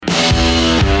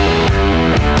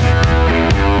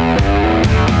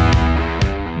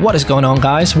What is going on,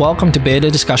 guys? Welcome to Beta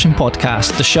Discussion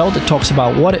Podcast, the show that talks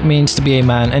about what it means to be a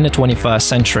man in the 21st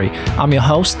century. I'm your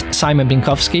host, Simon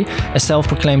Binkowski, a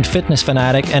self-proclaimed fitness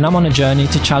fanatic, and I'm on a journey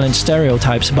to challenge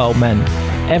stereotypes about men.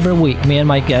 Every week, me and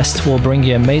my guests will bring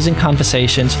you amazing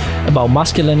conversations about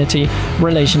masculinity,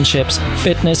 relationships,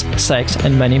 fitness, sex,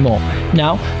 and many more.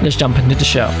 Now, let's jump into the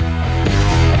show.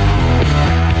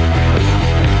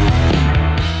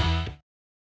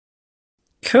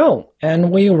 Cool,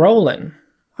 and we're rolling.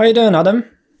 How you doing, Adam?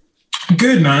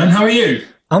 Good, man. How are you?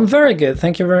 I'm very good.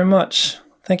 Thank you very much.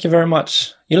 Thank you very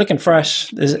much. You're looking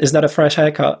fresh. Is that a fresh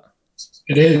haircut?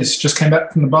 It is. Just came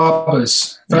back from the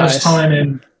barbers. First time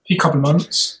in a couple of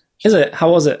months. Is it? How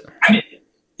was it?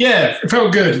 Yeah, it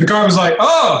felt good. The guy was like,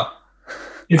 I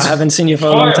haven't seen you for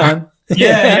a long time.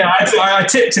 Yeah. I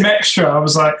tipped him extra. I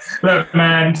was like, look,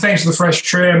 man, thanks for the fresh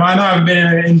trim. I know I've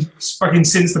been in fucking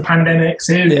since the pandemic.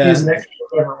 So here's an extra,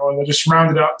 whatever it was. I just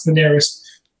rounded up to the nearest.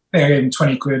 I think I gave him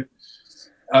 20 quid.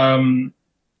 And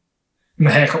the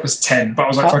haircut was 10, but I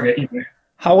was like, fuck it.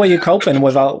 How are you coping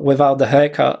without the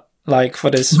haircut? Like for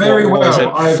this, very well. Was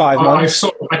it 5 months?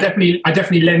 I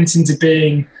definitely lent into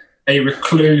being a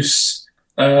recluse,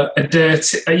 a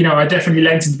dirty. I definitely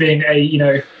lent into being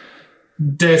a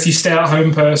dirty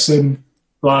stay-at-home person.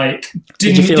 Like,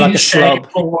 did you feel like a schlub?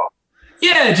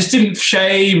 Yeah, just didn't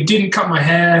shave, didn't cut my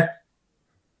hair.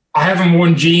 I haven't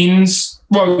worn jeans.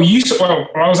 Well,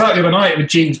 I was out the other night with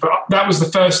jeans, but that was the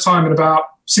first time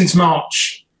since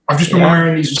March. I've just been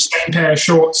wearing these same pair of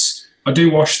shorts. I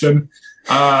do wash them.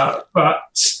 But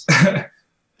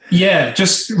yeah,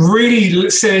 just really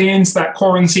sitting into that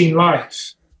quarantine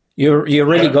life. You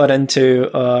really got into,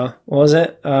 what was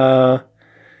it?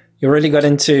 You really got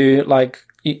into, like,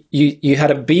 you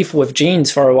had a beef with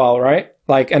jeans for a while, right?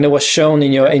 Like, and it was shown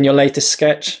in your latest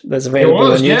sketch that's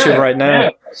available on YouTube right now. Yeah.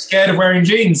 Scared of wearing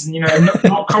jeans and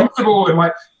not comfortable and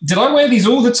like, did I wear these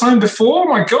all the time before? Oh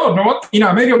my god, maybe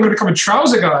I'm going to become a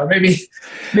trouser guy. Maybe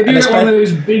one of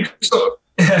those big sort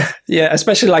of yeah,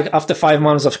 especially like after 5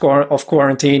 months of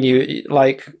quarantine, you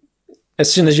like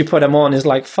as soon as you put them on, it's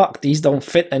like, fuck, these don't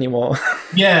fit anymore.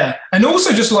 Yeah, and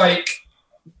also just like,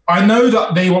 I know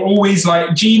that they were always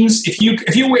like jeans.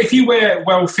 If you wear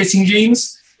well-fitting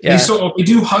jeans, you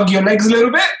do hug your legs a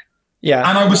little bit. Yeah.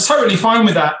 And I was totally fine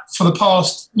with that for the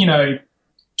past,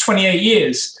 28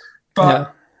 years.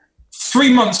 But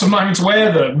 3 months of not having to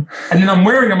wear them, and then I'm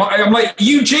wearing them. I'm like,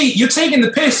 you're taking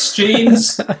the piss,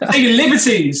 jeans. Taking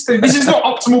liberties. This is not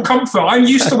optimal comfort. I'm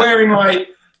used to wearing like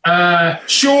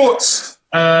shorts,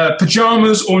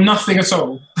 pajamas, or nothing at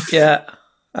all. Yeah.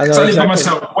 I live by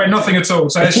myself, wear nothing at all.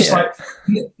 So it's just like,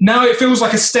 now it feels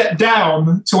like a step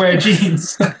down to wear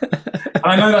jeans. And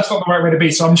I know that's not the right way to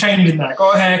be, so I'm changing that.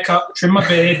 Got a haircut, trim my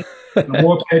beard, and I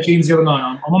wore a pair of jeans the other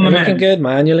night. I'm on the mend. You're looking good,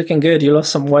 man. You're looking good. You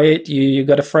lost some weight. You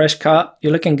got a fresh cut.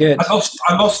 You're looking good. I've lost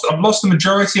the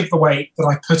majority of the weight that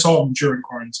I put on during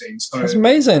quarantine. So that's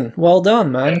amazing. Well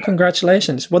done, man. Yeah.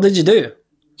 Congratulations. What did you do?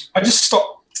 I just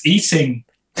stopped eating.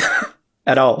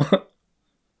 At all.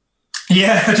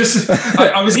 Yeah, I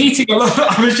was eating a lot.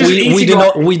 I was just eating.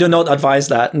 We do not advise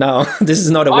that. No, this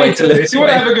is not a way to live. If you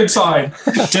want to have a good time,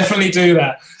 definitely do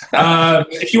that.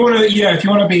 If you want to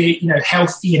be,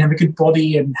 healthy and have a good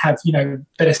body and have,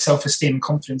 better self-esteem and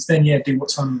confidence, then do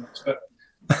what Simon wants. But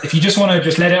if you just want to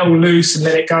just let it all loose and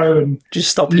let it go and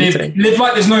just stop eating, live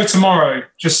like there's no tomorrow.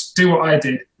 Just do what I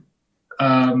did.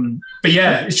 But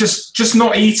yeah, it's just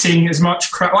not eating as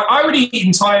much crap. Like, I would eat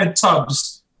entire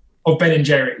tubs of Ben and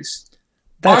Jerry's.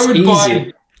 That's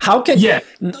easy. Come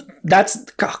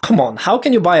on. How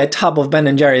can you buy a tub of Ben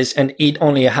and Jerry's and eat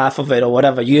only a half of it or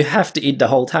whatever? You have to eat the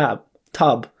whole tub.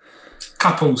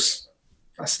 Couples.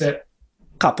 That's it.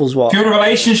 Couples what? If you're in a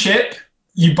relationship,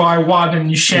 you buy one and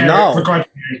you share it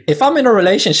begrudgingly. If I'm in a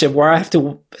relationship where I have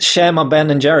to share my Ben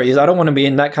and Jerry's, I don't want to be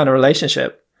in that kind of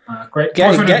relationship. Great.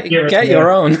 Get your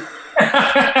own.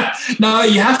 No,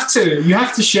 you have to. You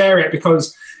have to share it,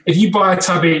 because if you buy a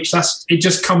tub each, it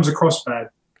just comes across bad.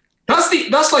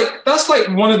 That's like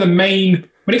one of the main,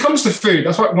 when it comes to food.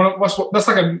 That's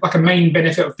like a main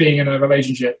benefit of being in a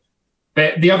relationship.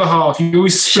 The other half, you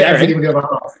always split everything with the other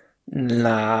half.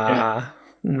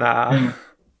 Nah.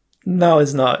 No,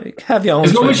 it's not. Have your own.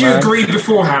 As long as you agree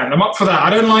beforehand, I'm up for that. I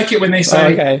don't like it when they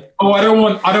say, "Oh, I don't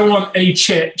want any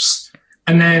chips,"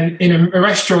 and then in a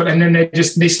restaurant, and then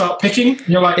they start picking. And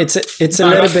you're like, it's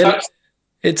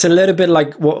a little bit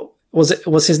like what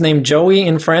was his name, Joey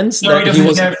in Friends? No, he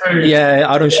doesn't share food. Yeah,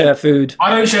 I don't share food.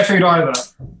 I don't share food either.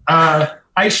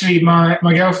 Actually, my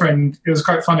girlfriend, it was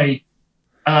quite funny.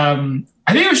 I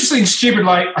think it was just something stupid.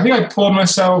 Like, I think I poured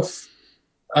myself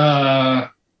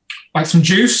like some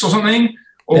juice or something,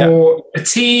 or a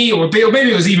tea or a beer, or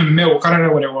maybe it was even milk. I don't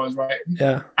know what it was, right?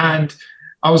 Yeah. And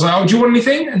I was like, oh, do you want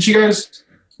anything? And she goes,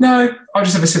 no, I'll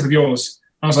just have a sip of yours.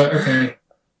 I was like, okay.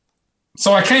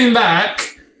 So I came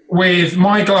back with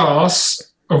my glass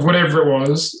of whatever it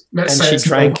was. Let's say she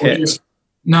drank it.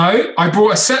 No, I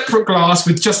brought a separate glass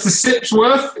with just a sip's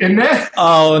worth in there.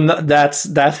 Oh, no, that's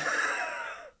that.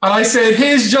 And I said,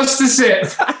 here's just a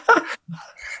sip.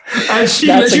 And she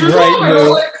was move.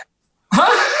 Like,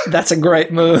 huh? That's a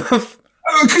great move.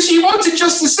 Because she wanted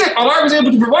just a sip, and I was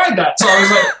able to provide that. So I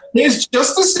was like, here's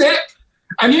just a sip.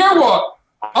 And you know what?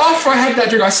 After I had that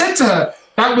drink, I said to her,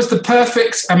 that was the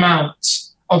perfect amount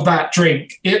of that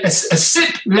drink. A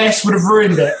sip less would have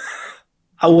ruined it.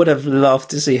 I would have loved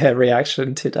to see her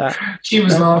reaction to that. She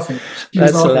was laughing.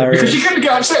 That's hilarious. Because she couldn't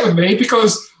get upset with me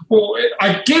because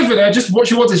I given her just what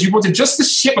she wanted. She wanted just the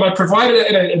shit, but I provided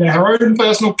it in her own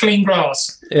personal clean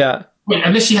glass. Yeah.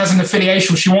 Unless she has an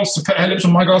affiliation, she wants to put her lips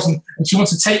on my glass and she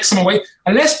wants to take some away.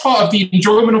 Unless part of the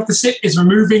enjoyment of the sip is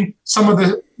removing some of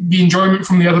the enjoyment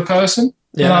from the other person,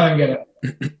 then I don't get it.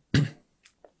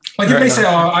 Like if they say,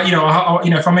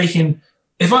 if I'm making,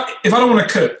 if I don't want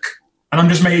to cook and I'm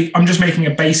just making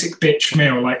a basic bitch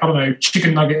meal, like I don't know,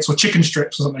 chicken nuggets or chicken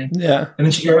strips or something. Yeah.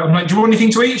 And then I'm like, do you want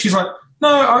anything to eat? She's like,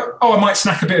 no. I might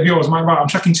snack a bit of yours. I'm like, right, I'm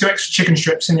chucking 2 extra chicken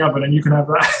strips in the oven, and you can have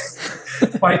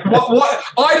that. Like what?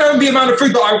 I know the amount of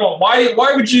food that I want.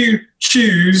 Why would you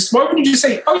choose? Why wouldn't you just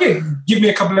say, oh yeah, give me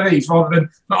a couple of these, rather than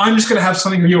I'm just going to have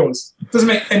something of yours? It doesn't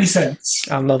make any sense.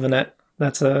 I'm loving it.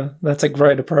 That's a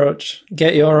great approach.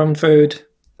 Get your own food.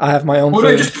 I have my own food.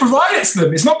 No, just provide it to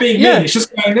them. It's not being mean. It's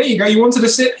just going, there you go. You wanted a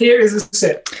sip? Here is a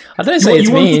sip. I don't say it's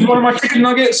mean. You wanted one of my chicken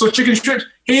nuggets or chicken strips?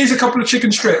 Here's a couple of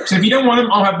chicken strips. If you don't want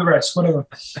them, I'll have the rest. Whatever.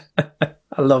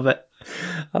 I love it.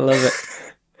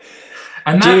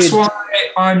 And that's why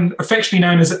I'm affectionately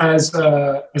known as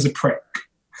a prick.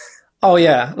 Oh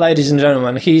yeah, ladies and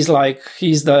gentlemen, he's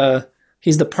the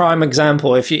prime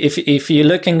example. If you're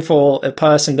looking for a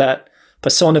person that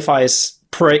personifies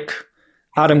prick,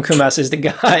 Adam Kumas is the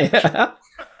guy.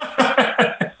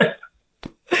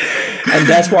 And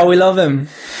that's why we love him.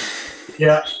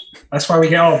 Yeah, that's why we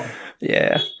get on.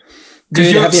 Yeah.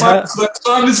 Dude,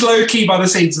 Simon's low-key by the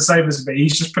scenes the same as me.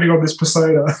 He's just putting on this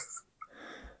persona.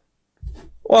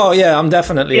 Well, yeah, I'm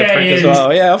definitely a prick as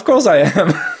well. Yeah, of course I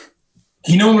am.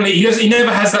 He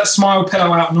never has that smile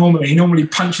pillow out normally. He normally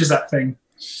punches that thing.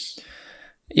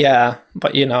 Yeah,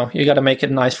 but you got to make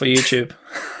it nice for YouTube.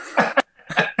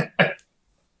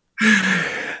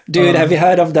 Dude, have you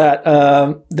heard of that?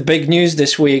 The big news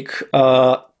this week,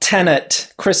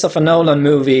 Tenet, Christopher Nolan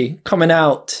movie coming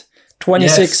out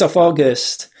 26th of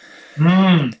August.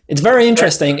 It's very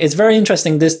interesting. It's very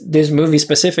interesting, this movie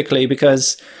specifically,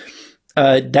 because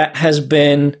that has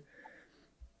been,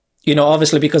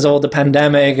 obviously because of all the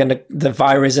pandemic and the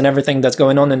virus and everything that's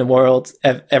going on in the world,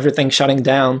 everything shutting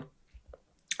down.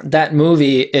 That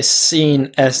movie is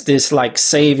seen as this like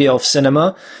savior of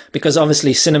cinema, because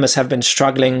obviously cinemas have been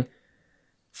struggling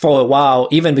for a while,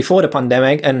 even before the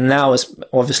pandemic, and now is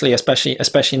obviously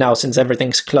especially now since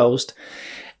everything's closed.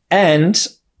 And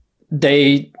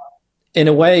they, in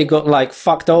a way, got like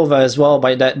fucked over as well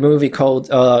by that movie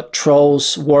called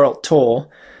Trolls World Tour,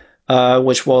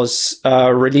 which was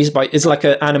released by, it's like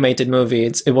an animated movie.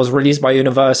 It was released by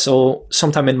Universal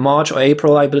sometime in March or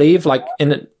April, I believe, like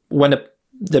when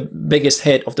the biggest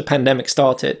hit of the pandemic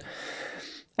started.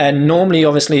 And normally,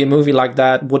 obviously, a movie like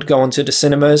that would go onto the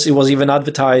cinemas. It was even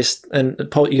advertised, and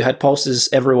you had posters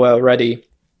everywhere already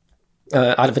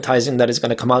advertising that it's going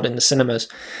to come out in the cinemas.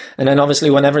 And then obviously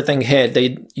when everything hit,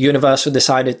 Universal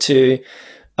decided to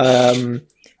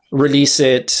release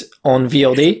it on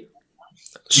VOD,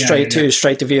 straight to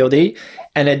VOD,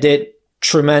 and it did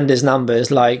tremendous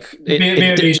numbers. Like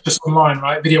VOD is just online,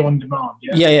 right? Video on demand.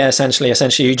 Yeah. Essentially,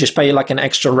 you just pay like an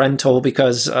extra rental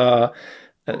because I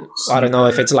don't know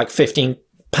if it's like £15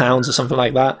 or something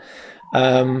like that.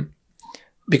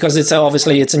 Because it's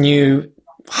a new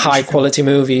high quality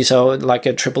movie, so like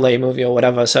a AAA movie or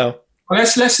whatever. So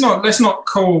let's not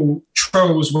call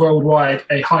Trolls Worldwide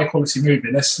a high quality movie.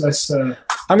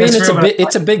 I mean,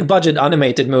 it's a big budget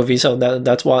animated movie, so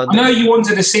that's why. I know you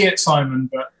wanted to see it,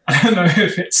 Simon, but I don't know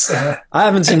if it's. I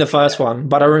haven't seen the first one,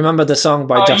 but I remember the song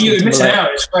by Justin Timberlake. You missed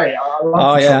out. It's great.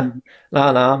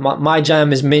 No. My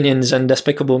jam is Minions and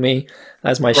Despicable Me.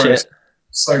 That's my shit.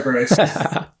 So gross.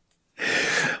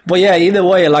 But yeah, either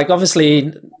way, like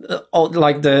obviously,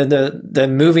 like the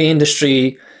movie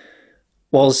industry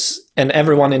was, and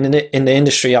everyone in the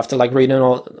industry, after like reading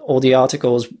all the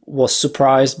articles, was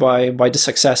surprised by the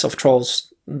success of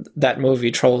Trolls, that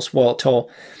movie, Trolls World Tour.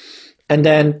 And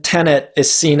then Tenet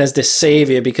is seen as this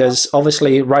savior because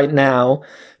obviously right now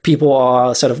people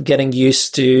are sort of getting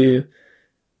used to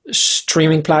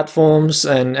streaming platforms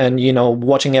and you know,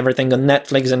 watching everything on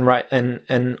Netflix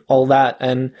and all that.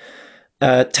 And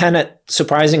Tenet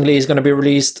surprisingly is going to be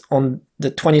released on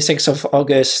the 26th of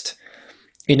August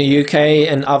in the UK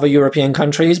and other European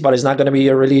countries, but it's not going to be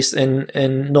released in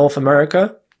North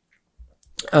America.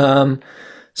 In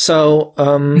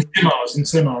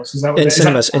cinemas, is that what in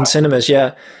cinemas,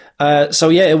 yeah.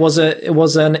 It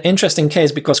was an interesting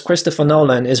case because Christopher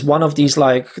Nolan is one of these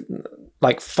like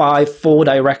 4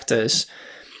 directors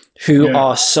who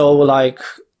are so like,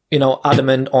 you know,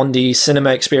 adamant on the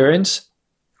cinema experience.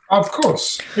 Of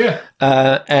course, yeah.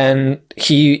 And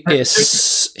he is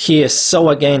so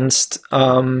against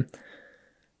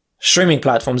streaming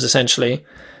platforms essentially.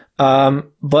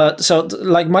 But so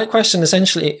like my question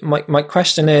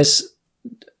is,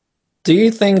 do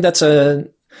you think that's a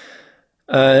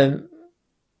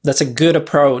good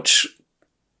approach,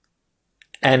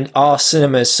 and are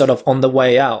cinemas sort of on the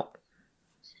way out?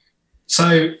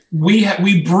 So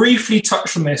we briefly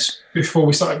touched on this before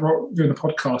we started doing the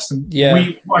podcast, and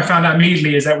what I found out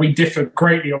immediately is that we differ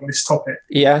greatly on this topic.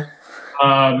 Yeah.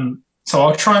 So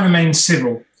I'll try and remain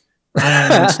civil.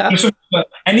 And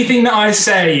anything that I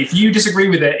say, if you disagree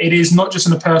with it, it is not just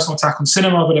a personal attack on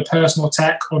cinema, but a personal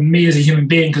attack on me as a human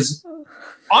being, because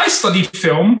I studied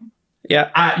film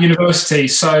at university.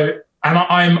 So, and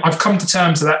I've come to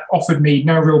terms that offered me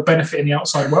no real benefit in the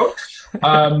outside world.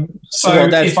 So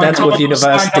that's with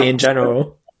university in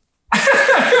general.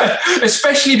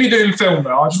 Especially if you're doing film,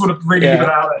 though. I just want to really leave it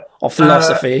out there. Or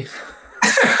philosophy.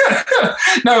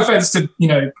 No offense to, you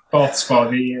know, Bath Spa.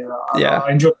 I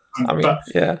enjoy it.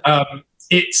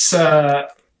 It's so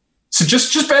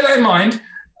just bear that in mind.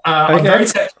 I'm very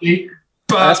techy,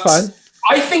 but that's fine.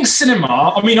 I think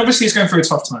cinema, I mean, obviously it's going through a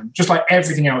tough time, just like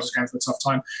everything else is going through a tough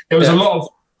time. There was a lot of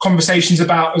conversations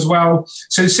about as well.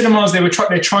 So the cinemas, they're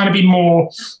trying to be more,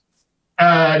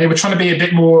 they were trying to be a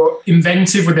bit more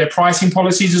inventive with their pricing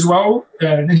policies as well,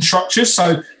 and structures.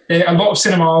 So a lot of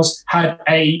cinemas had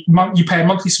you pay a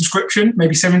monthly subscription,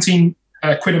 maybe 17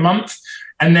 quid a month,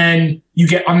 and then you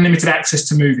get unlimited access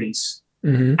to movies.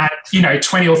 Mm-hmm. At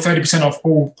 20 or 30% off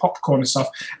all popcorn and stuff,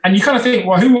 and you kind of think,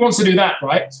 well, who wants to do that,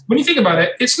 right? When you think about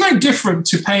it, it's no different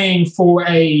to paying for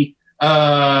a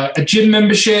gym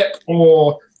membership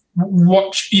or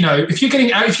watch. If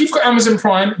you've got Amazon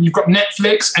Prime and you've got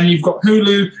Netflix and you've got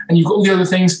Hulu and you've got all the other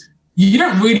things, you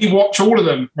don't really watch all of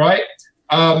them, right?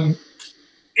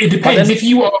 It depends. If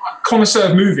you are a connoisseur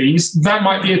of movies, that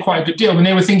might be quite a good deal. And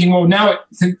they were thinking, well, now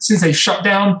since they shut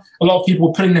down, a lot of people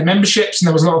were putting their memberships, and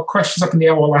there was a lot of questions up in the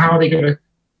air. Well, how are they going to?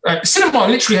 Cinema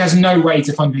literally has no way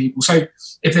to fund people. So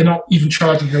if they're not even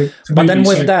charging for but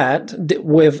movies, then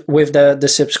with the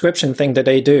subscription thing that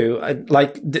they do,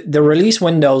 like the release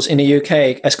windows in the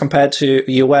UK as compared to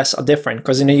US are different,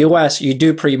 because in the US you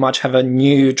do pretty much have a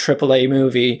new AAA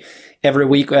movie every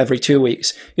week or every 2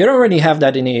 weeks. You don't really have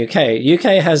that in the UK.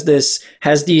 UK has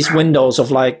these windows of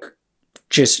like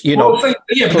just the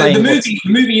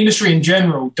movie industry in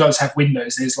general does have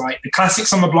windows. There's like the classic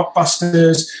summer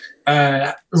blockbusters.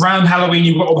 Around Halloween,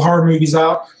 you've got all the horror movies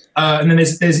out, and then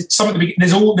there's some of the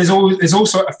there's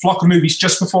also a flock of movies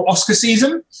just before Oscar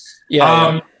season.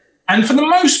 And for the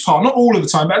most part, not all of the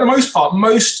time, but at the most part,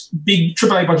 most big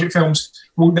AAA budget films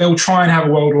they'll try and have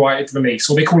a worldwide release,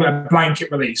 or they call it a blanket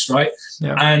release, right?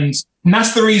 Yeah. And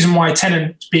that's the reason why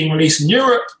Tenet being released in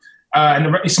Europe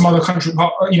and some other country,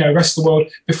 rest of the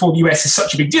world before the US is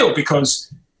such a big deal,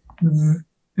 because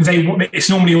it's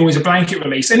normally always a blanket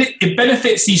release, and it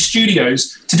benefits these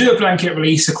studios to do a blanket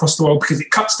release across the world because it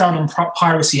cuts down on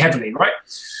piracy heavily, right?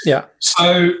 Yeah.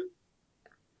 So,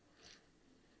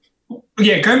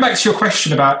 going back to your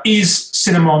question about is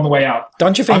cinema on the way out?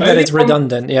 Don't you think that it's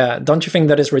redundant? Don't you think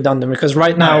that it's redundant? Because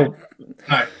right now...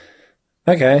 No.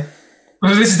 Okay.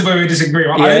 Well, this is the way we disagree.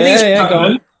 Right? I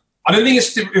don't think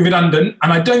it's redundant,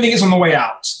 and I don't think it's on the way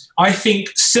out. I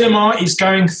think cinema is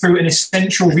going through an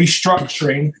essential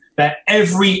restructuring that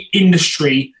every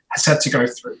industry has had to go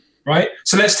through, right?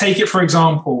 So let's take it, for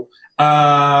example.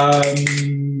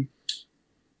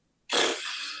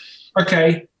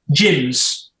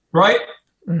 Gyms, right?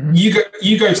 Mm-hmm.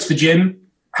 You go to the gym.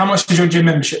 How much does your gym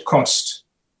membership cost?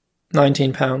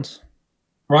 £19.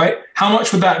 Right? How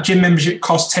much would that gym membership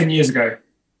cost 10 years ago?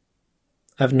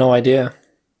 I have no idea.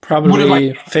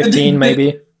 Probably 15,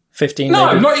 maybe. 15. No.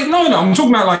 I'm talking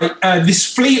about like this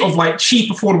fleet of like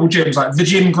cheap, affordable gyms, like the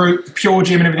Gym Group, the Pure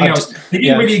Gym, and everything else. They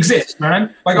didn't really exist,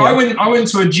 man. Like I went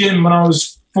to a gym when I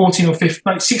was 14 or 15,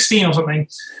 like 16 or something,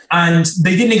 and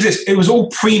they didn't exist. It was all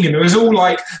premium. It was all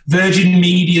like Virgin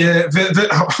Media,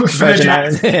 Virgin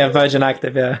Active. Yeah, Virgin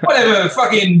Active, yeah. Whatever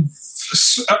fucking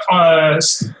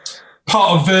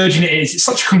part of Virgin it is. It's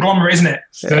such a conglomerate, isn't it?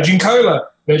 Yeah. Virgin Cola,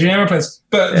 Virgin Aeroplanes.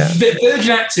 But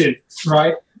Virgin Active,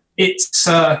 right? It's...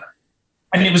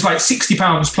 and it was like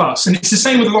 £60 plus. And it's the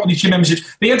same with a lot of these gym memberships.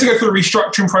 They had to go through a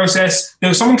restructuring process.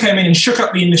 Someone came in and shook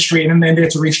up the industry, and then they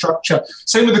had to restructure.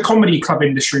 Same with the comedy club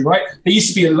industry, right? There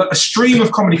used to be a stream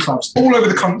of comedy clubs all over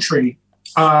the country.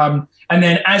 And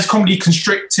then as comedy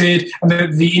constricted and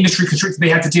the industry constricted, they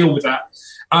had to deal with that.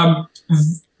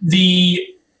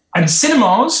 And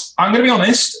cinemas, I'm going to be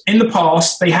honest, in the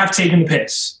past, they have taken the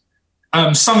piss.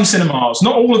 Some cinemas,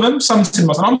 not all of them, some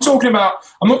cinemas. And I'm not talking about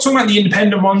the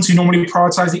independent ones who normally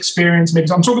prioritize the experience. Maybe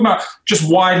I'm talking about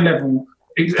just wide level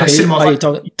cinemas.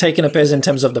 Are you taking a piss in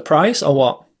terms of the price or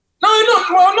what? No,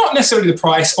 not necessarily the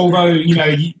price. Although,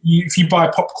 if you buy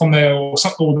popcorn there or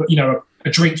something, or, a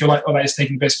drink, you're like, oh, that is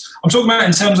taking the piss. I'm talking about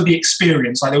in terms of the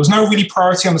experience. Like, there was no really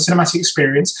priority on the cinematic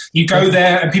experience. You go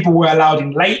there and people were allowed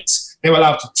in late. They were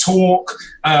allowed to talk.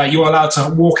 You were allowed to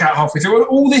walk out halfway through.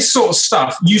 All this sort of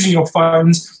stuff, using your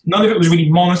phones. None of it was really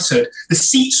monitored. The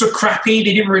seats were crappy.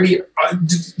 They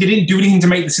didn't do anything to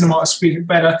make the cinema experience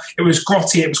better. It was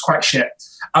grotty. It was quite shit.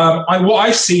 What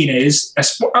I've seen is,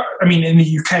 in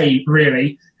the UK,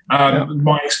 really,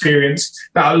 my experience,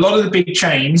 that a lot of the big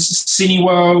chains,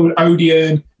 Cineworld,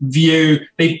 Odeon, View,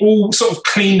 they've all sort of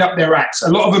cleaned up their acts. A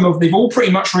lot of them they've all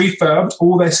pretty much refurbed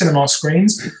all their cinema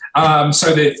screens,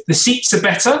 so the seats are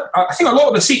better. I think a lot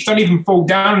of the seats don't even fall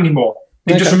down anymore.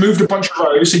 They've just removed a bunch of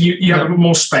rows, so you have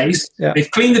more space. Yeah. They've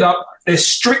cleaned it up. They're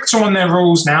strict on their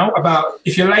rules now about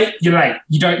if you're late, you're late.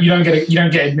 You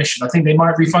don't get admission. I think they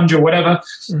might refund you or whatever.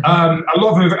 Mm-hmm. A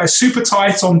lot of them are super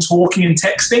tight on talking and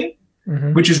texting.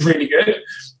 Mm-hmm. Which is really good.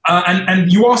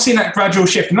 And you are seeing that gradual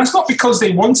shift. And that's not because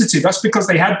they wanted to. That's because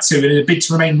they had to in a bid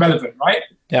to remain relevant, right?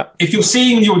 Yeah. If you're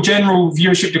seeing your general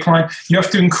viewership decline, you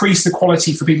have to increase the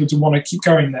quality for people to want to keep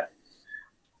going there.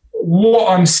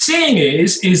 What I'm seeing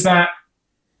is that,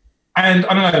 and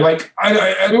I don't know, like,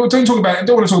 I don't want to talk about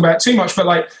it too much, but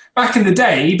like back in the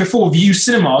day, before View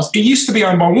Cinemas, it used to be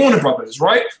owned by Warner Brothers,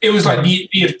 right? It was like the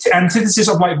antithesis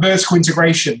of like vertical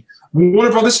integration.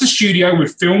 Warner Brothers, the studio,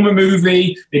 would film a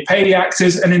movie, they'd pay the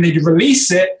actors, and then they'd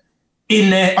release it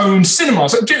in their own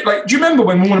cinemas. Do you remember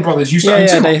when Warner Brothers used to own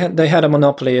cinemas? Yeah, they had a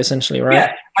monopoly, essentially, right?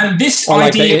 Yeah, and this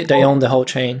idea... Like they owned the whole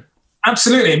chain.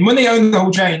 Absolutely, and when they owned the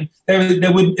whole chain,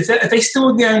 if they still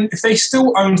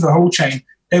owned the whole chain,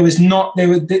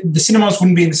 the cinemas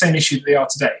wouldn't be in the same issue that they are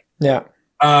today. Yeah.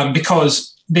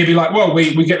 Because they'd be like, well,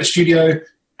 we get the studio,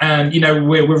 and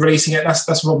we're releasing it. That's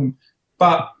the problem.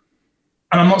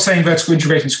 And I'm not saying vertical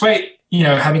integration is great.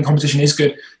 Having competition is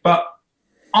good, but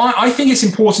I think it's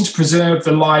important to preserve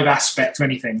the live aspect of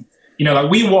anything.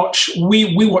 Like we watch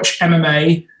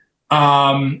MMA,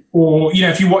 or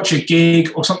if you watch a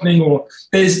gig or something, or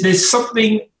there's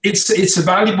something. It's a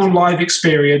valuable live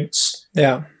experience.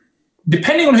 Yeah.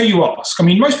 Depending on who you ask. I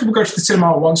mean, most people go to the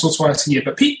cinema once or twice a year,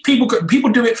 but people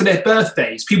do it for their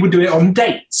birthdays. People do it on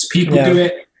dates. People do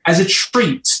it as a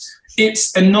treat.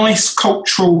 It's a nice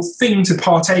cultural thing to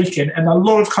partake in, and a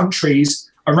lot of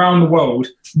countries around the world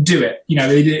do it.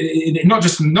 Not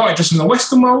just in the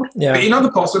Western world, but in other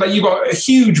parts. So like you've got a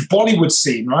huge Bollywood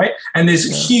scene, right? And there's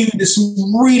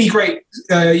some really great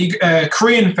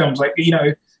Korean films, like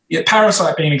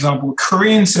Parasite being an example.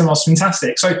 Korean cinema is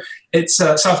fantastic. So it's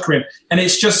South Korean, and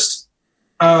it's just.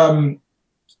 I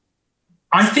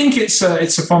think it's a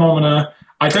phenomena.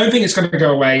 I don't think it's going to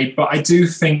go away, but I do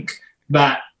think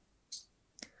that.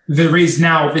 There is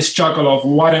now this juggle of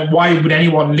why would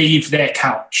anyone leave their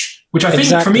couch? Which I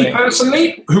think, for me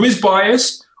personally, who is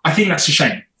biased, I think that's a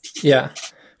shame. Yeah,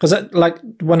 because like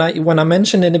when I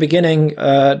mentioned in the beginning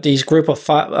these group of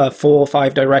 4 or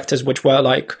 5 directors, which were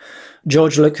like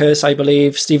George Lucas, I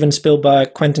believe, Steven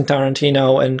Spielberg, Quentin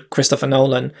Tarantino, and Christopher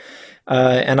Nolan,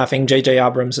 and I think J.J.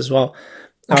 Abrams as well.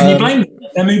 Can you blame them?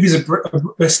 Their movies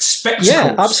are spectacles?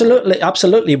 Yeah,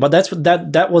 absolutely. But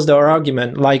that was their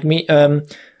argument. Like me.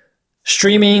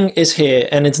 Streaming is here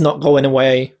and it's not going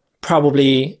away,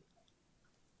 probably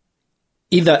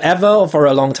either ever or for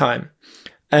a long time.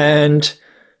 And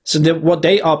so what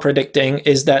they are predicting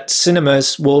is that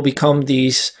cinemas will become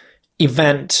these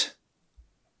event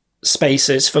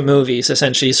spaces for movies,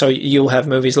 essentially. So you'll have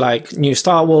movies like new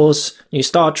Star Wars, new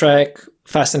Star Trek,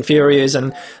 Fast and Furious,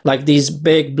 and like these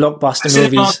big blockbuster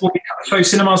movies.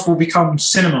 Cinemas will become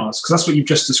cinemas, because that's what you've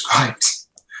just described.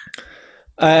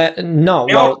 No,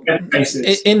 well,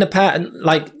 in the past,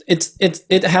 like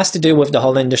it has to do with the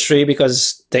whole industry,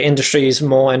 because the industry is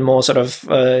more and more sort of,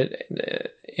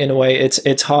 in a way,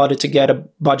 it's harder to get a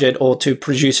budget or to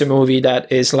produce a movie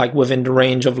that is like within the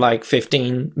range of like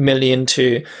 15 million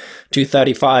to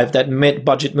 35. That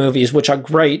mid-budget movies, which are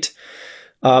great,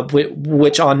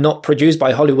 which are not produced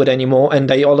by Hollywood anymore, and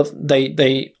they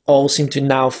all seem to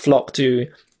now flock to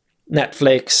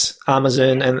Netflix,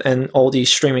 Amazon, and all these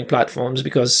streaming platforms,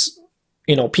 because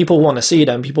people want to see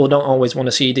them. People don't always want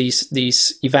to see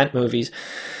these event movies.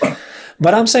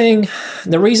 But I'm saying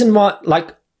the reason why,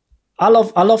 like, I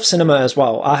love cinema as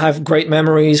well. I have great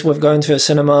memories with going to a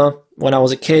cinema when I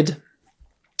was a kid.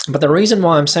 But the reason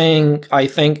why I'm saying I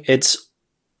think it's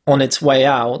on its way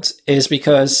out is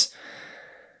because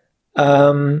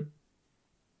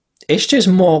it's just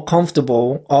more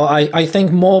comfortable, or I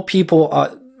think more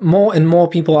and more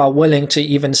people are willing to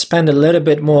even spend a little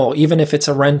bit more, even if it's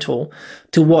a rental,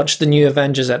 to watch the new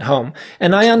Avengers at home.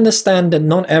 And I understand that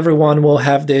not everyone will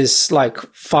have this like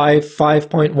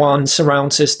 5.1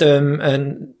 surround system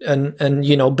and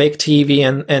big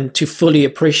TV and to fully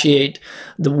appreciate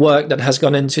the work that has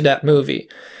gone into that movie.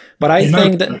 But I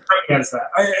think that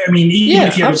I mean, even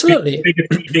if you have absolutely. a bigger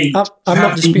TV, I'm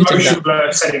not disputing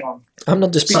that. Setting on. I'm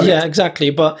not disputing. Yeah, exactly.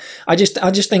 But I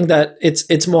just think that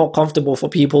it's more comfortable for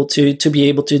people to be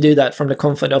able to do that from the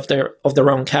comfort of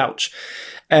their own couch.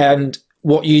 And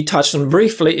what you touched on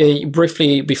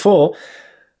briefly before,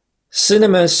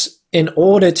 cinemas, in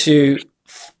order to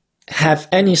have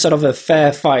any sort of a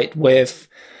fair fight with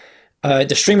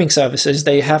the streaming services,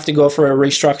 they have to go for a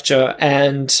restructure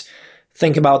and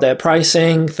think about their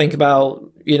pricing, think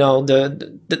about,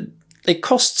 it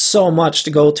costs so much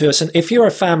to go to us. And if you're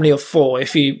a family of four,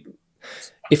 if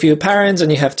you're parents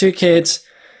and you have two kids,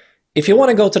 if you want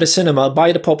to go to the cinema,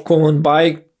 buy the popcorn,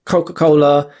 buy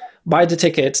Coca-Cola, buy the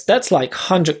tickets, that's like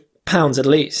 £100 at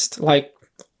least, like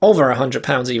over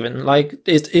 £100 even. Like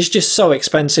it's just so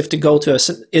expensive to go to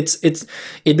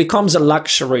it becomes a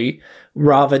luxury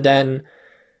rather than,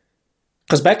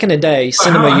 because back in the day,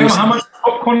 cinema used... How much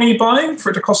popcorn are you buying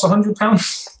for it to cost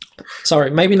 £100? Sorry,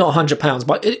 maybe not £100,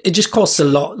 but it just costs a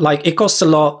lot. Like it costs a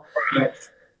lot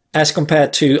as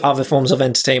compared to other forms of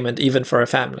entertainment, even for a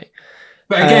family.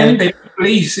 But again,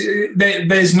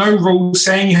 there's no rule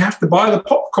saying you have to buy the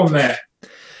popcorn there.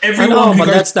 Everyone but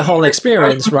that's the whole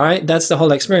experience, right? That's the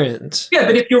whole experience. Yeah,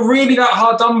 but if you're really that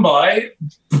hard done by,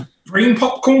 bring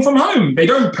popcorn from home. They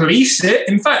don't police it.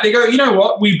 In fact, they go, you know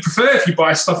what? We prefer if you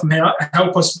buy stuff from here,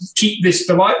 help us keep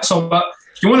the lights on. But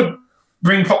if you want to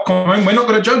bring popcorn home, we're not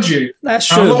going to judge you. That's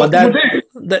true, but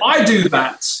I do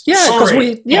that.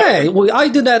 Yeah, because I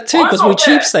do that too, because we're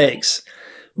cheapsteaks.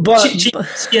 But cheap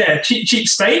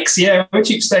steaks. Yeah, we're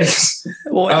cheap steaks.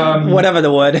 Whatever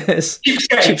the word is.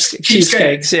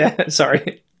 Cheapskates. Yeah,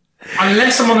 sorry.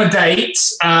 Unless I'm on a date,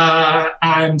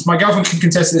 and my girlfriend can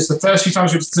contest this, the first few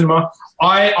times we went to the cinema,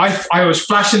 I was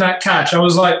flashing that cash. I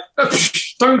was like,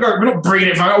 don't go, we're not bringing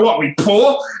it from, what, we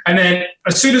poor? And then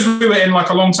as soon as we were in like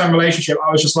a long-term relationship,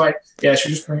 I was just like, yeah, should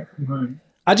we just bring it from home?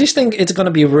 I just think it's going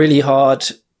to be really hard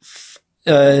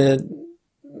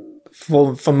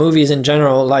for movies in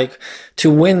general, like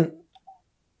to win.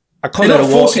 I call it a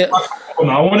war.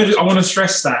 I want to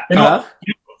stress that.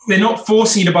 They're not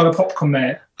forcing you to buy the popcorn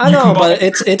there. I know, but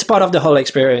it's part of the whole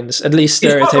experience, at least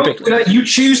stereotypically. You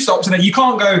choose to opt in. You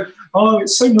can't go, oh,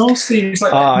 it's so nasty. It's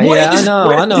like, I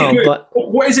know. But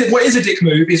what is it? What is a dick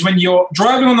move? Is when you're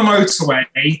driving on the motorway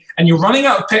and you're running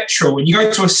out of petrol and you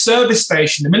go to a service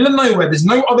station in the middle of nowhere. There's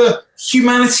no other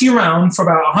humanity around for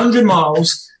about 100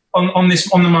 miles on the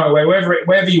motorway,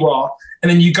 wherever you are, and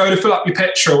then you go to fill up your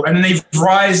petrol, and then they've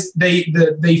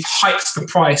hiked the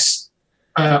price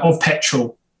of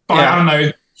petrol by I don't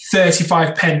know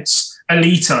 35 pence a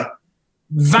litre.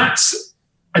 That's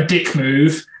a dick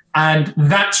move, and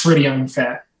that's really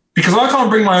unfair because I can't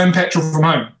bring my own petrol from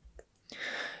home.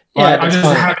 Yeah, I just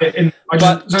have it.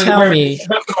 Tell me,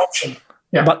 that's an option.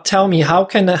 Yeah. But tell me, how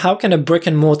can a brick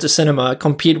and mortar cinema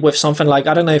compete with something like,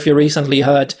 I don't know if you recently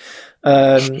heard,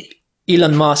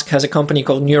 Elon Musk has a company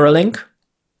called Neuralink.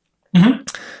 Mm-hmm.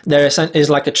 There is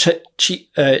like a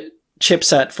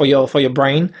chipset for your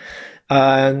brain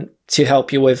to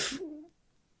help you with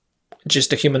just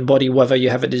the human body, whether you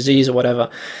have a disease or whatever.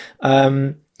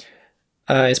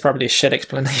 It's probably a shit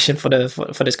explanation for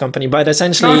this company, but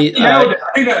essentially, I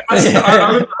think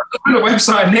I went on the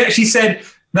website and they actually said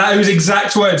that those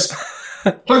exact words: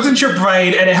 plugs into your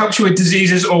brain and it helps you with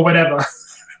diseases or whatever.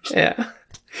 Yeah.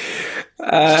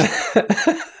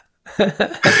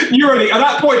 Neuralink. At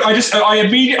that point, I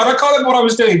immediately, and I can't remember what I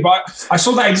was doing, but I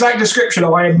saw that exact description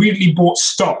and I immediately bought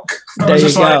stock. There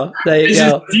you go. This is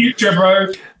the future, bro.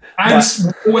 And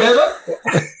whatever.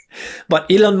 But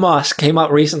Elon Musk came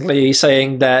out recently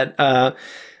saying that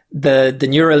the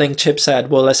Neuralink chipset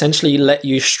will essentially let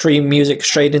you stream music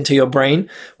straight into your brain,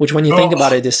 which when you think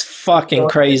about it is fucking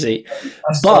crazy.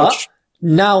 But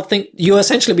now you'll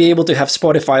essentially be able to have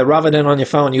Spotify rather than on your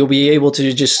phone. You'll be able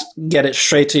to just get it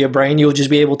straight to your brain. You'll just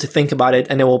be able to think about it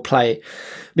and it will play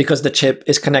because the chip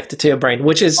is connected to your brain,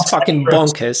 which is fucking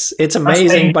bonkers. It's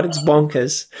amazing, but it's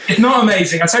bonkers. It's not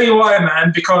amazing. I'll tell you why,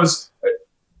 man, because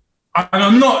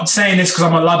I'm not saying this because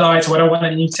I'm a Luddite or I don't want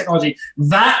any new technology.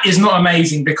 That is not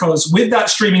amazing because with that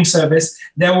streaming service,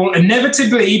 there will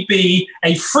inevitably be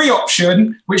a free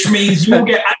option, which means you will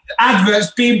get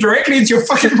adverts beamed directly into your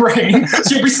fucking brain.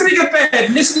 So you'll be sitting in bed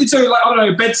listening to, like, I don't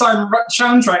know, bedtime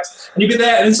soundtracks, and you'll be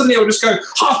there, and then suddenly it will just go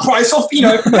half price off, you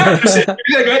know. You'll be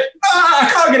there going, I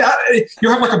can't get out.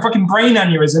 You'll have like a fucking brain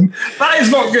aneurysm. That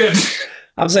is not good.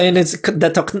 I'm saying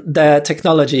the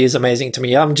technology is amazing to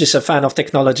me. I'm just a fan of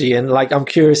technology, and like I'm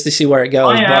curious to see where it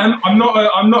goes. I'm not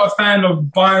a fan of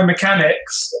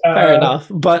biomechanics. Fair enough,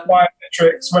 but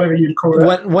biometrics, whatever you'd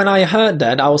call it. When I heard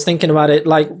that, I was thinking about it.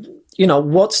 Like, you know,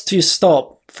 what's to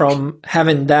stop from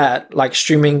having that, like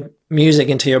streaming music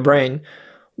into your brain?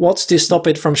 What's to stop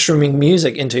it from streaming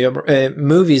music into your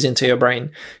movies into your brain?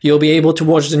 You'll be able to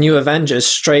watch the new Avengers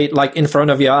straight, like in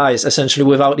front of your eyes, essentially,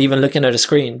 without even looking at a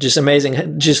screen. Just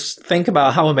amazing. Just think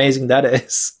about how amazing that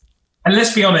is. And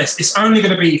let's be honest, it's only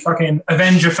going to be fucking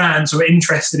Avenger fans who are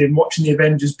interested in watching the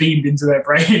Avengers beamed into their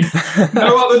brain.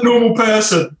 No other normal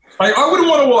person. Like, I wouldn't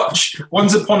want to watch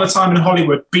Once Upon a Time in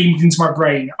Hollywood beamed into my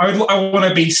brain. I want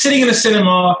to be sitting in a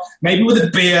cinema, maybe with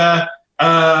a beer,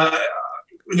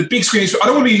 the big screen. I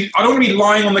don't want to be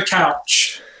lying on the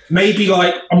couch. Maybe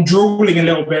like I'm drooling a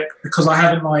little bit because I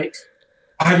haven't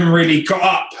really got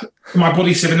up. My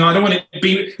body's sitting, and I don't want it to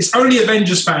be. It's only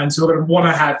Avengers fans who are going to want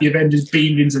to have the Avengers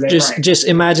beamed into their brain. Just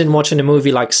imagine watching a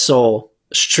movie like Saw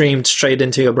streamed straight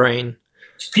into your brain.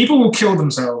 People will kill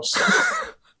themselves.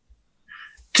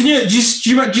 Do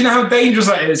you know how dangerous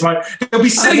that is? Like, they'll be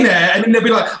sitting there and then they'll be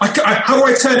like, how do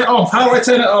I turn it off? How do I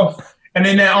turn it off? And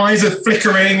then their eyes are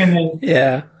flickering, and then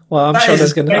yeah. Well, I'm sure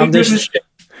there's going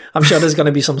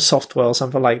to be some software or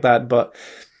something like that. But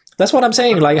that's what I'm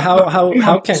saying. Like,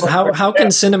 how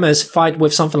can cinemas fight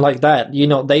with something like that? You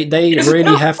know, they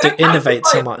really have to innovate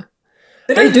somewhat.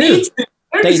 They do.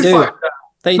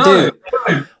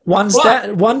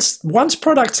 Once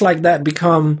products like that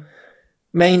become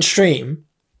mainstream,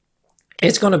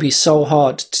 it's going to be so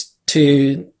hard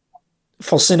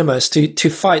for cinemas to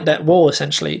fight that war,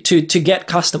 essentially, to get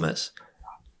customers.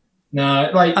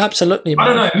 No, like, absolutely, man.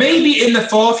 I don't know. Maybe in the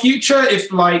far future,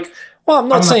 if like, well, I'm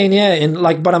not saying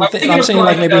but I'm saying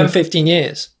like maybe in 15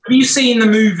 years. Have you seen the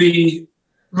movie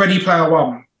Ready Player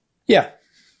One? Yeah.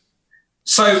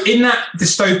 So in that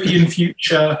dystopian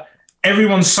future,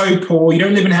 everyone's so poor. You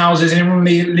don't live in houses, and everyone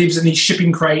lives in these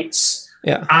shipping crates.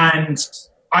 Yeah. And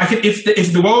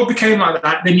if the world became like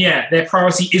that, then yeah, their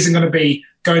priority isn't going to be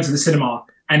going to the cinema.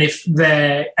 And they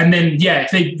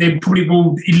probably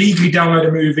will illegally download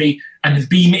a movie and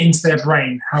beam it into their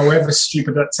brain, however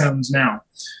stupid that sounds now.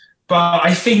 But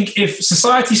I think if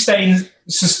society stays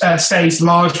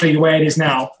largely the way it is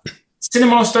now,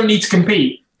 cinemas don't need to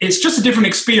compete. It's just a different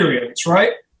experience,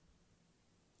 right?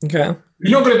 Okay.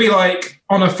 You're not going to be like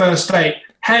on a first date,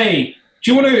 hey,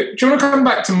 do you want to come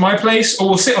back to my place, or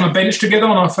we'll sit on a bench together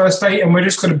on our first date and we're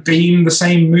just going to beam the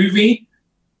same movie?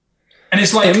 And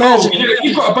it's like,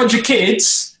 you've got a bunch of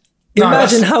kids.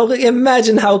 Imagine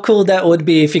how cool that would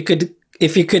be if you could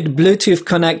Bluetooth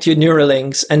connect your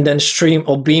Neuralinks and then stream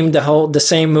or beam the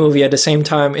same movie at the same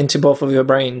time into both of your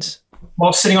brains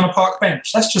while sitting on a park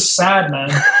bench. That's just sad, man.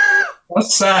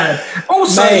 That's sad.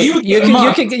 Also, mate, you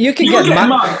can get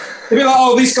mugged. They'd be like,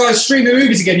 oh, these guys streaming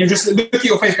movies again. You just look at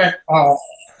your face going, oh.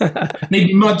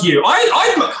 They'd mug you.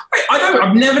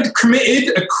 I've never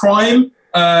committed a crime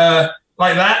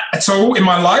like that at all in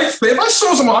my life. But if I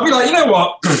saw someone, I'd be like, you know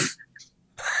what?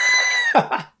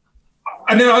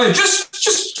 And then I just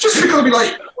because I'd be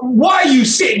like, why are you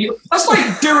sitting? That's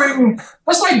like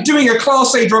doing a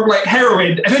class A drug like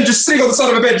heroin, and then just sitting on the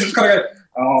side of a bench, just kind of go,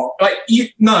 oh, like you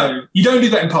don't do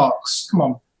that in parks. Come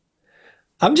on.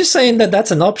 I'm just saying that's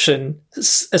an option,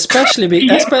 especially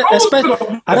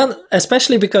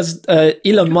especially because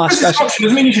Elon Musk. Option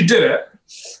doesn't mean you should do it.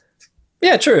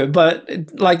 Yeah, true, but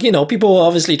like, you know, people will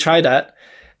obviously try that,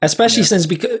 especially since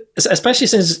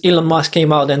Elon Musk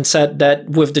came out and said that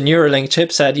with the Neuralink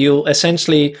chipset,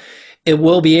 it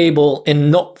will be able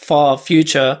in not far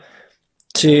future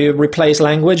to replace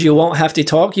language. You won't have to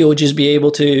talk. You'll just be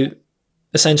able to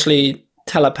essentially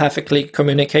telepathically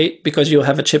communicate because you'll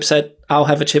have a chipset, I'll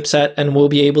have a chipset, and we'll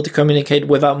be able to communicate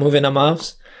without moving our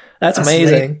mouths. That's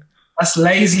amazing. That's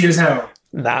lazy as hell.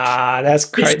 Nah, that's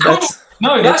great. Cool.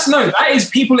 That is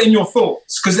people in your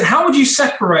thoughts. Because how would you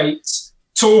separate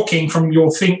talking from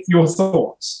your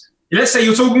thoughts? Let's say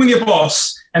you're talking with your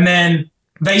boss, and then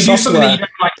they do something that you don't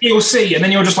like, he'll see, and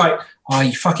then you're just like, oh,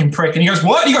 you fucking prick. And he goes,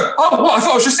 what? And you go, oh, what? I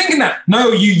thought I was just thinking that.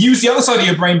 No, you used the other side of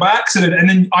your brain by accident, and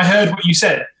then I heard what you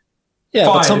said. Yeah,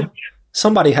 but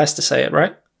somebody has to say it,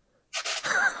 right?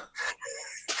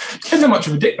 Depends how much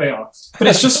of a dick they are. But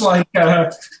it's just like,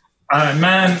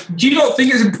 man, do you not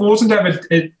think it's important to have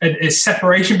a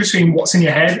separation between what's in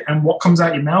your head and what comes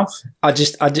out your mouth?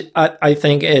 I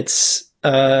think it's...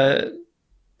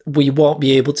 we won't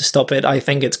be able to stop it. I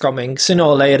think it's coming sooner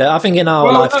or later. I think in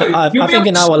our lifetime. I think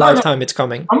in our lifetime it's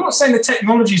coming. I'm not saying the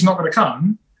technology is not going to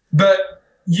come, but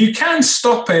you can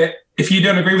stop it if you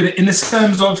don't agree with it. In the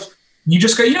terms of you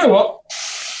just go, you know what?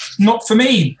 Not for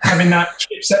me having that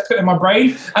chipset put in my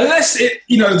brain. Unless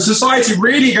society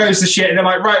really goes to shit and they're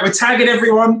like, right, we're tagging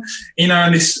everyone,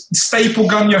 and this staple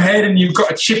gun in your head and you've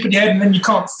got a chip in your head and then you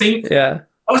can't think. Yeah,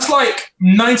 that's like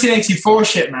 1984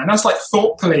 shit, man. That's like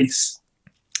thought police.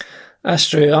 That's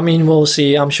true. I mean, we'll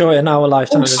see. I'm sure in our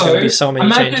lifetime there's going to be so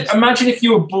many changes. Imagine if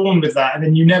you were born with that and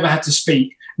then you never had to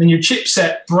speak, and then your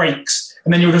chipset breaks,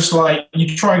 and then you're just like,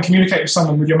 you try and communicate with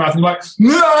someone with your mouth, and you're like,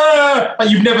 nah!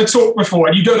 Like you've never talked before,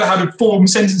 and you don't know how to form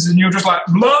sentences, and you're just like,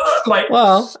 blah! Like.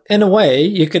 Well, in a way,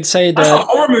 you could say that... That's a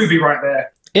horror movie right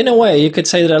there. In a way, you could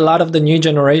say that a lot of the new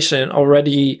generation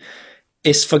already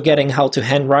is forgetting how to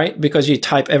handwrite because you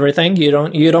type everything. You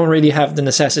don't really have the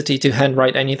necessity to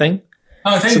handwrite anything.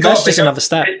 Oh, thank God. That's just another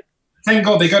step. Thank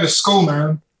God they go to school,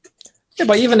 man. Yeah,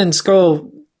 but even in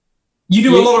school... You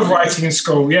do a lot of writing in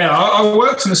school, yeah. I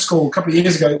worked in a school a couple of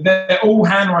years ago. They're all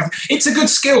handwriting. It's a good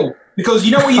skill because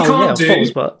you know what you can't do? Of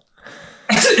course, but...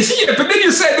 yeah, but then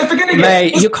you said at the beginning...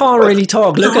 Mate, you can't really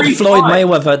talk. Look at Floyd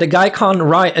Mayweather. The guy can't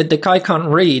write. The guy can't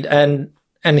read, and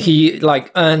he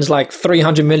earns like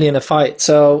 300 million a fight.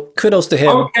 So kudos to him.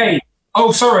 Okay.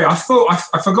 Oh, sorry. I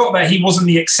forgot that he wasn't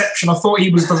the exception. I thought he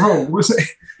was the rule. Was it?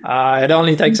 It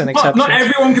only takes an exception. Not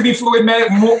everyone can be Floyd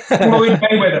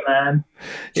Mayweather, man.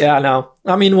 Yeah, I know.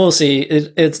 I mean, we'll see.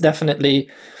 It's definitely...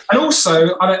 And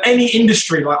also, any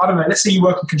industry, like, I don't know, let's say you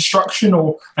work in construction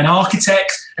or an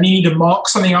architect and you need to mark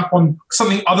something up on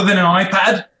something other than an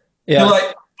iPad. Yeah. You're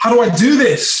like, how do I do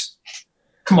this?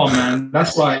 Come on, man.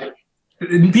 That's like...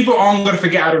 People aren't going to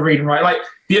forget how to read and write. Like,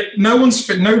 no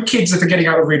kids are forgetting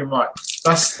how to read and write.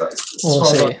 That's we'll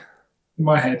see. In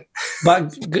my head.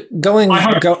 But I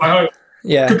hope.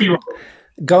 Yeah. Could be wrong.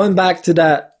 Going back to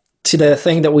the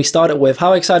thing that we started with,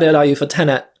 how excited are you for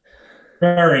Tenet?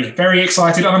 Very, very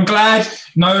excited. And I'm glad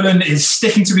Nolan is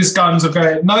sticking to his guns of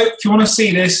going, no, if you want to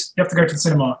see this, you have to go to the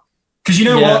cinema. Because you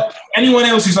know what? Anyone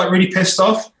else who's like really pissed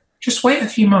off, just wait a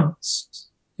few months.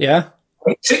 Yeah.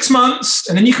 Wait 6 months,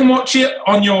 and then you can watch it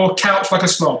on your couch like a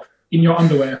slob in your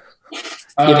underwear.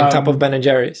 Eating a tub of Ben &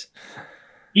 Jerry's.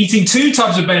 Eating 2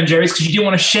 tubs of Ben & Jerry's because you didn't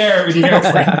want to share it with your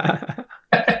girlfriend.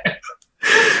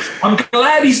 I'm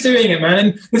glad he's doing it, man.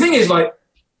 And the thing is, like,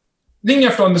 the thing you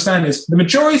have to understand is the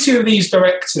majority of these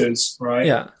directors, right?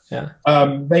 Yeah.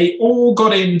 They all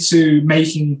got into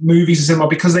making movies in cinema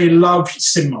because they loved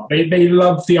cinema. They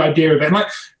loved the idea of it. And like,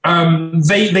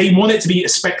 they want it to be a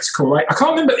spectacle, right? I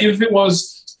can't remember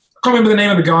the name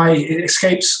of the guy. It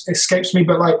escapes me.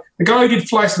 But like the guy who did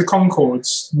Flight of the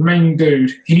Conchords, the main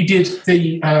dude, he did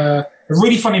a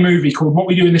really funny movie called What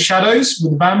We Do in the Shadows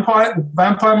with the vampire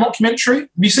mockumentary. Have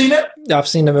you seen it? I've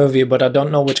seen the movie, but I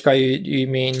don't know which guy you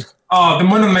mean. Oh, the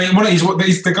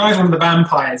guy's one of the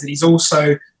vampires, and he's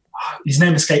also his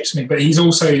name escapes me, but he's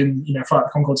also in Flight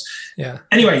of the Conchords. Yeah.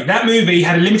 Anyway, that movie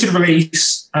had a limited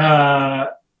release down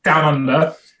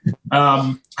under.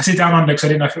 I say down under because I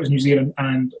didn't know if it was New Zealand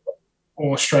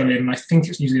or Australia, and I think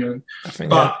it's New Zealand.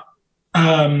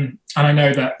 And I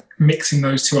know that mixing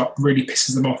those two up really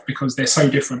pisses them off because they're so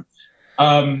different.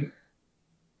 But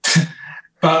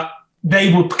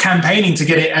they were campaigning to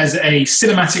get it as a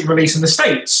cinematic release in the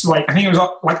States. Like, I think it was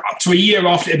up to a year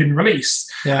after it had been released.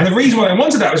 Yeah. And the reason why they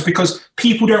wanted that was because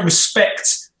people don't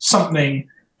respect something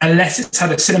unless it's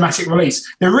had a cinematic release.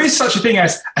 There is such a thing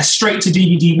as a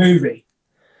straight-to-DVD movie,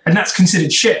 and that's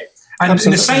considered shit. And Absolutely.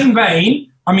 In the same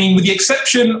vein, I mean, with the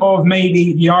exception of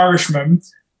maybe The Irishman,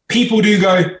 people do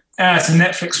go, it's a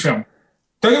Netflix film.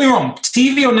 Don't get me wrong,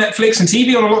 TV on Netflix and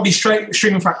TV on a lot of these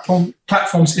streaming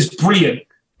platforms is brilliant,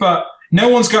 but no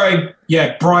one's going,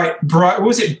 Bright, what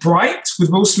was it, Bright with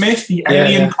Will Smith, the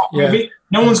alien movie?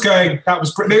 No one's going, that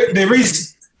was great. There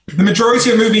is, the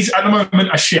majority of movies at the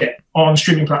moment are shit on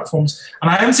streaming platforms.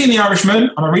 And I haven't seen The Irishman,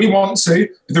 and I really want to.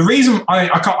 But the reason, I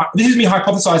can't, this is me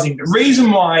hypothesizing, the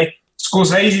reason why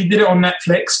Scorsese did it on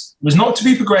Netflix was not to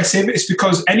be progressive. It's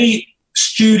because any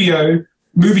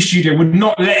movie studio would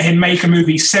not let him make a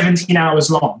movie 17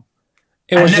 hours long.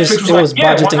 It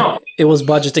was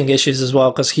budgeting issues as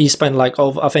well, because he spent like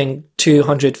over, I think,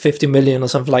 250 million or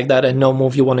something like that, and no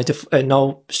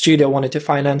studio wanted to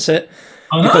finance it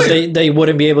because they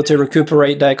wouldn't be able to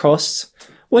recuperate their costs,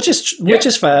 which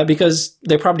is fair, because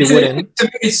they probably wouldn't.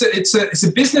 It's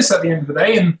a business at the end of the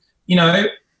day, and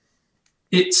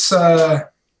it's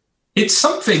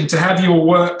something to have your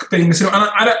work being the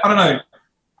cinema. And I don't know.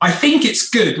 I think it's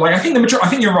good. Like, I think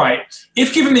you're right.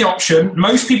 If given the option,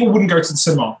 most people wouldn't go to the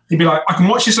cinema. They'd be like, I can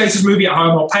watch this latest movie at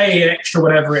home. I'll pay an extra,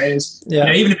 whatever it is.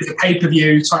 Yeah. Even if it's a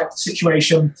pay-per-view type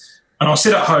situation, and I'll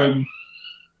sit at home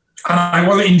and I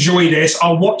want to enjoy this.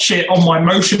 I'll watch it on my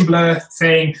motion blur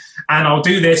thing, and I'll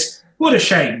do this. What a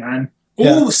shame, man.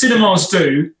 All cinemas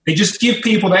do, they just give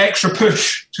people the extra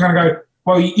push to kind of go,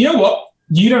 well, you know what?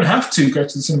 You don't have to go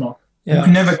to the cinema. Yeah. You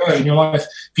can never go in your life.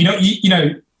 If you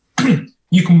know,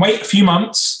 you can wait a few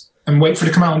months and wait for it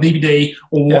to come out on DVD,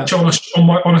 or watch it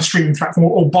on a streaming platform,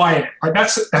 or buy it. Like,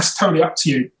 that's totally up to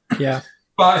you. Yeah.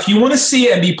 But if you want to see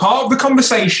it and be part of the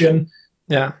conversation,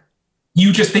 they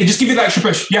just give you that extra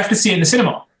push. You have to see it in the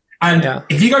cinema. And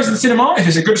if you go to the cinema, if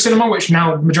it's a good cinema, which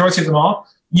now the majority of them are,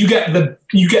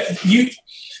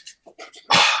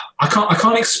 I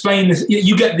can't explain this.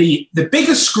 You get the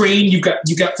bigger screen. You get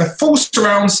the full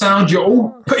surround sound. You're all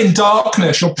put in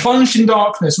darkness. You're plunged in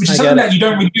darkness, which is something that you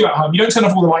don't really do at home. You don't turn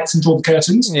off all the lights and draw the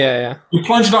curtains. Yeah. You're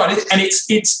plunged in darkness, and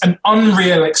it's an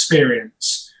unreal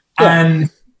experience. Yeah.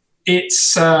 And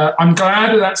it's I'm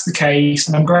glad that that's the case,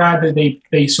 and I'm glad that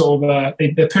they sort of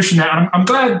they're pushing that. And I'm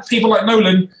glad people like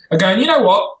Nolan are going, you know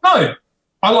what? No,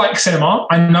 I like cinema.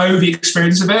 I know the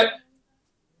experience of it.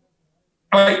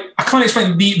 I can't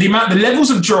explain the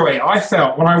levels of joy I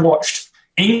felt when I watched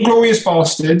Inglourious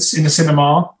Bastards in the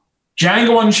cinema,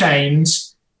 Django Unchained,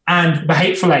 and The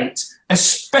Hateful Eight.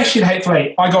 Especially The Hateful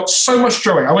Eight. I got so much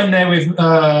joy. I went there with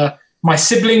my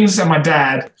siblings and my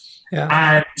dad,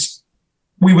 and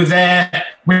we were there.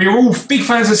 We were all big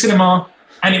fans of cinema,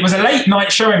 and it was a late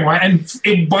night showing, right?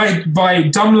 And by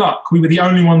dumb luck, we were the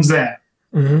only ones there.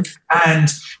 Mm-hmm. And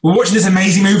we're watching this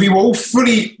amazing movie. We're all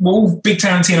big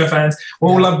Tarantino fans. We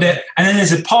all loved it. And then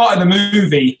there's a part of the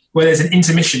movie where there's an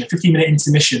intermission, a 15-minute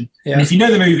intermission. Yeah. And if you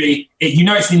know the movie, you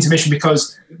know it's an intermission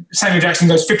because Samuel Jackson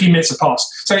goes 15 minutes have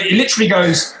passed. So it literally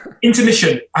goes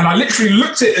intermission. And I literally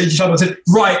looked at each other and said,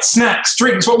 right, snacks,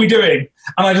 drinks, what are we doing?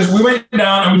 And we went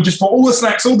down and we just bought all the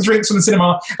snacks, all the drinks from the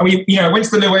cinema, and we went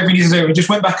to the loo, whatever we needed to do. We just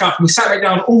went back up and we sat back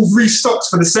down, all restocked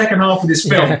for the second half of this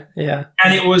film. Yeah.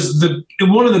 And it was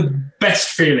one of the best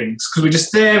feelings, because we're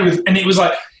just there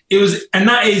and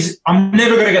that is, I'm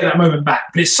never going to get that moment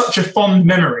back, but it's such a fond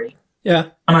memory. Yeah.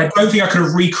 And I don't think I could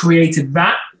have recreated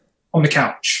that on the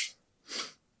couch.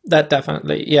 That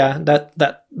definitely,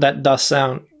 that does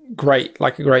sound great,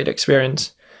 like a great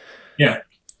experience. Yeah.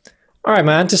 All right,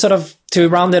 man, to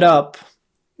round it up,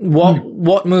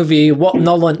 what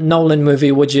Nolan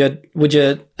movie would you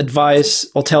advise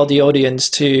or tell the audience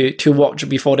to watch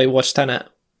before they watch Tenet?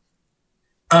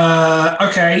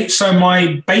 Okay, so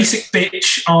my basic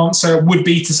bitch answer would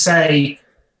be to say,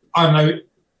 I don't know,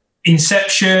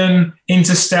 Inception,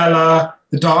 Interstellar,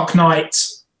 The Dark Knight,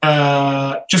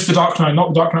 just The Dark Knight,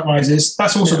 not The Dark Knight Rises.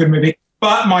 That's also a good movie.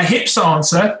 But my hips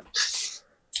answer,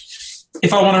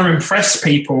 if I want to impress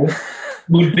people,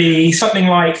 would be something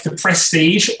like The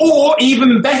Prestige, or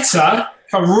even better,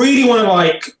 if I really want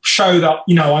to show that,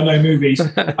 I know movies,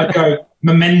 I'd go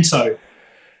Memento.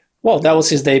 Well, that was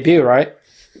his debut, right?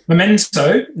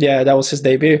 Memento? Yeah, that was his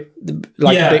debut. Big screen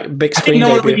debut. I think no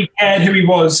one really cared who he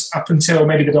was up until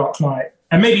maybe The Dark Knight,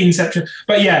 and maybe Inception.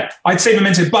 But yeah, I'd say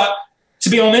Memento. But to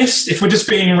be honest, if we're just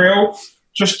being real,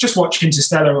 just watch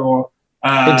Interstellar or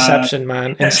Inception,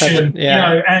 man. Inception,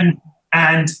 yeah.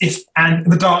 And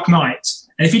The Dark Knight.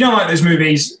 And if you don't like those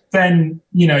movies, then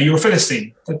you're a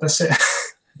Philistine. That's it.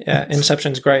 Yeah,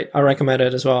 Inception's great. I recommend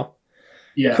it as well.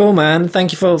 Yeah. Cool, man.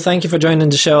 Thank you for joining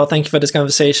the show. Thank you for this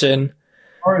conversation.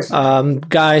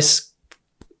 Guys,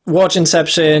 watch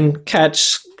Inception,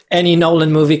 catch any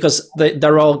Nolan movie, because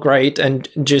they're all great, and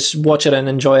just watch it and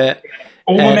enjoy it.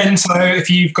 Or Memento, if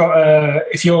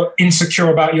you're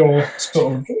insecure about your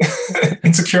sort of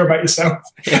insecure about yourself,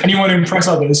 and you want to impress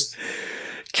others.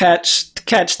 Catch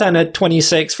Tenet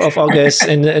 26th of August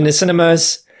in the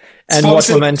cinemas. And Watch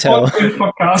Memento.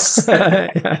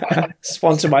 Podcast.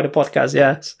 Sponsored by the podcast,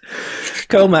 yes.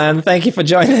 Cool, man. Thank you for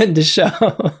joining the show.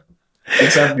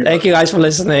 Exactly. Thank you guys for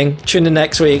listening. Tune in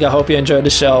next week. I hope you enjoyed the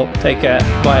show. Take care.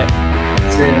 Bye.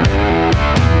 See ya.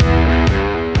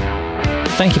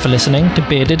 Thank you for listening to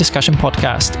Bearded Discussion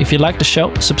Podcast. If you like the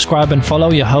show, subscribe and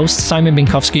follow your host, Simon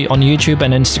Binkowski, on YouTube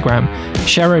and Instagram.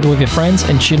 Share it with your friends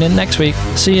and tune in next week.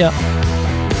 See ya.